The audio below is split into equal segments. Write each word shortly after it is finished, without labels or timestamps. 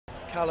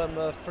Callum,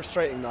 a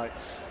frustrating night.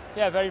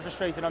 Yeah, very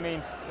frustrating. I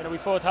mean, we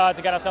fought hard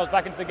to get ourselves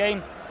back into the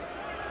game.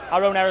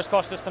 Our own errors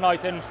cost us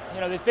tonight, and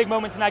there's big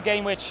moments in that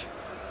game which,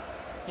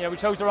 we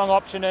chose the wrong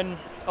option, and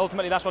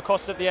ultimately that's what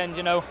cost us at the end.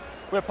 We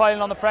were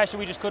piling on the pressure,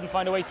 we just couldn't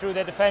find a way through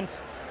their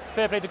defence.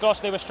 Fair play to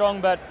Gloucester, they were strong,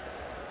 but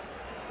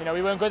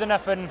we weren't good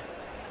enough, and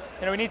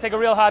we need to take a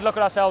real hard look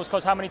at ourselves,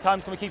 because how many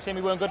times can we keep saying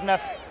we weren't good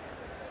enough?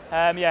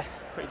 Yeah,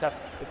 pretty tough.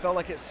 It felt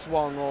like it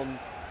swung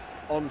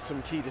on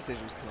some key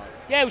decisions tonight.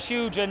 Yeah, it was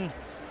huge, and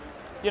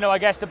I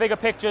guess the bigger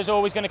picture is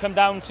always going to come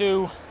down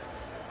to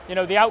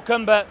the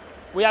outcome, but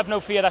we have no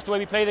fear. That's the way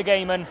we play the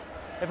game, and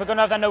if we're going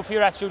to have that no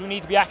fear attitude, we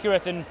need to be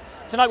accurate, and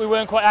tonight we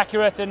weren't quite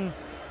accurate, and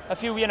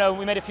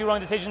we made a few wrong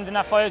decisions in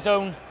that fire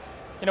zone.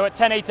 At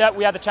 10-8 up,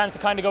 we had the chance to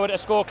kind of go at a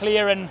score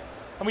clear, and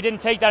we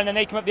didn't take that, and then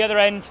they came up the other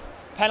end,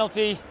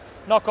 penalty,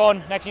 knock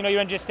on, next thing you know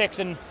you're under your sticks,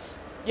 and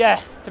yeah,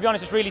 to be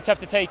honest, it's really tough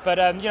to take, but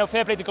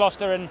fair play to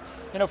Gloucester, and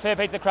fair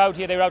play to the crowd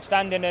here. They were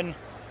outstanding, and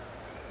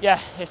yeah,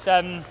 it's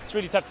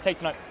really tough to take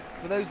tonight.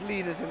 For those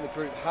leaders in the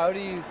group, how do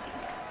you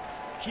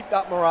keep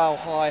that morale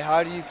high?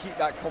 How do you keep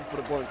that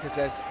confident point? Because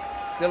there's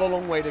still a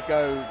long way to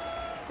go,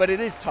 but it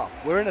is tough.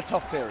 We're in a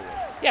tough period.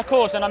 Yeah, of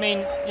course, and I mean,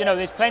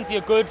 there's plenty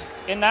of good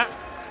in that.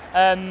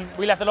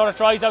 We left a lot of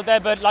tries out there,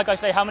 but like I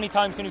say, how many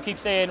times can you keep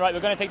saying, right, we're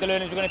going to take the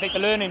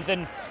learnings,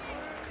 and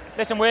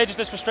listen, we're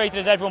just as frustrated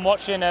as everyone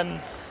watching.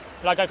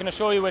 Like I can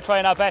assure you, we're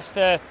trying our best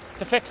to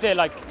fix it.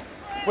 Like,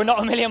 we're not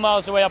a million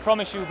miles away, I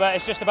promise you, but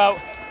it's just about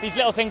these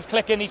little things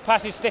clicking, these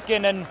passes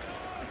sticking, and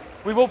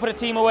we will put a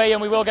team away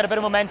and we will get a bit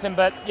of momentum,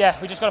 but yeah,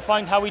 we just got to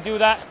find how we do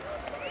that.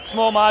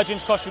 Small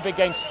margins cost you big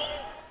games.